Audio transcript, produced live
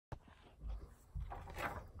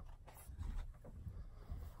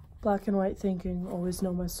Black and white thinking, always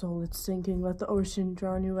know my soul, it's sinking. Let the ocean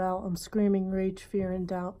drown you out. I'm screaming rage, fear, and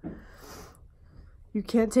doubt. You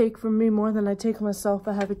can't take from me more than I take myself.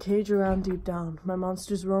 I have a cage around deep down. My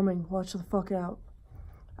monster's roaming, watch the fuck out.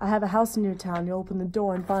 I have a house in your town. You open the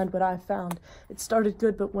door and find what I found. It started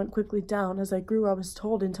good but went quickly down. As I grew, I was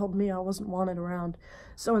told and told me I wasn't wanted around.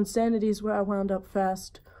 So insanity's where I wound up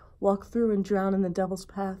fast. Walk through and drown in the devil's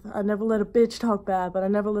path. I never let a bitch talk bad, but I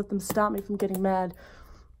never let them stop me from getting mad.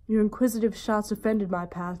 Your inquisitive shots offended my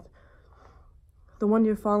path. The one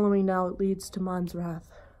you're following now, it leads to mine's wrath.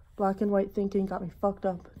 Black and white thinking got me fucked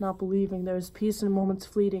up, not believing there is peace in a moment's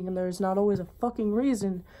fleeting, and there is not always a fucking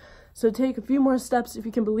reason. So take a few more steps if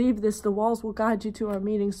you can believe this. The walls will guide you to our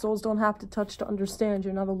meeting. Souls don't have to touch to understand.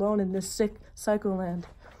 You're not alone in this sick psycholand.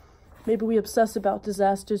 Maybe we obsess about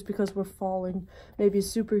disasters because we're falling. Maybe a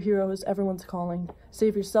superhero is everyone's calling.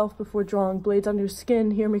 Save yourself before drawing blades on your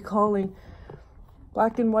skin. Hear me calling.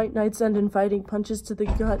 Black and white nights end in fighting, punches to the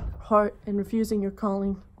gut, heart, and refusing your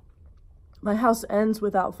calling. My house ends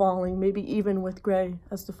without falling, maybe even with gray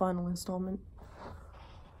as the final installment.